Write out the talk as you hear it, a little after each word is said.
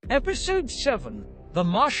Episode 7, The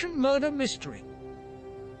Martian Murder Mystery.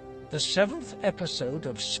 The 7th episode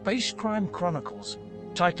of Space Crime Chronicles,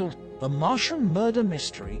 titled The Martian Murder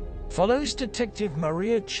Mystery, follows Detective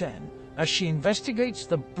Maria Chen as she investigates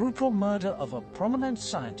the brutal murder of a prominent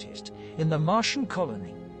scientist in the Martian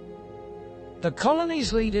colony. The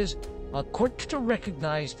colony's leaders are quick to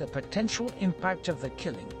recognize the potential impact of the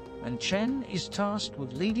killing, and Chen is tasked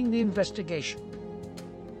with leading the investigation.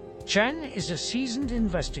 Chen is a seasoned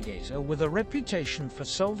investigator with a reputation for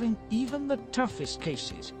solving even the toughest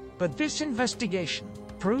cases, but this investigation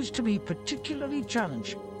proves to be particularly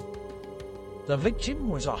challenging. The victim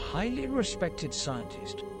was a highly respected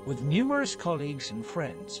scientist with numerous colleagues and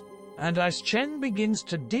friends, and as Chen begins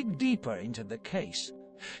to dig deeper into the case,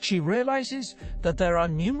 she realizes that there are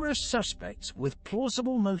numerous suspects with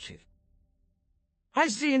plausible motive.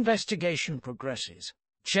 As the investigation progresses,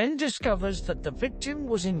 Chen discovers that the victim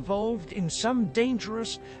was involved in some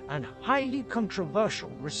dangerous and highly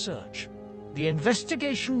controversial research. The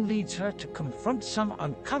investigation leads her to confront some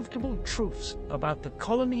uncomfortable truths about the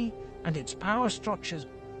colony and its power structures.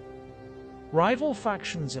 Rival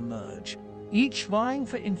factions emerge, each vying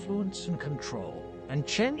for influence and control, and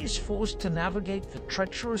Chen is forced to navigate the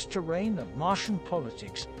treacherous terrain of Martian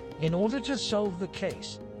politics in order to solve the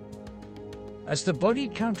case. As the body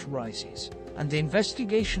count rises, and the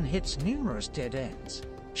investigation hits numerous dead ends,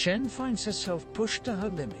 Chen finds herself pushed to her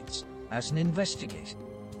limits as an investigator.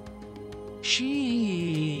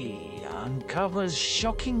 She uncovers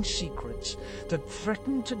shocking secrets that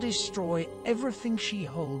threaten to destroy everything she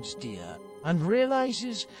holds dear, and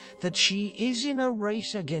realizes that she is in a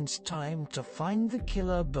race against time to find the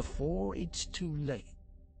killer before it's too late.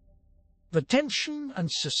 The tension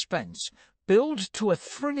and suspense build to a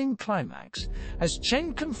thrilling climax as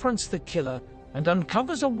Chen confronts the killer and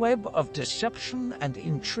uncovers a web of deception and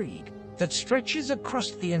intrigue that stretches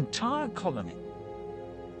across the entire colony.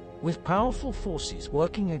 With powerful forces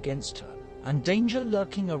working against her and danger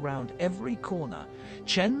lurking around every corner,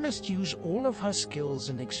 Chen must use all of her skills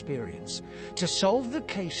and experience to solve the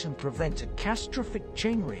case and prevent a catastrophic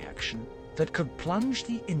chain reaction that could plunge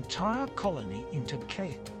the entire colony into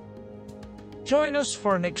chaos. Join us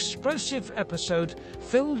for an explosive episode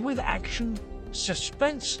filled with action,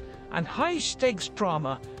 suspense, and high-stakes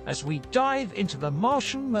drama as we dive into the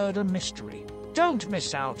Martian Murder Mystery. Don't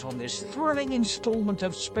miss out on this thrilling installment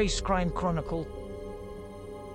of Space Crime Chronicle.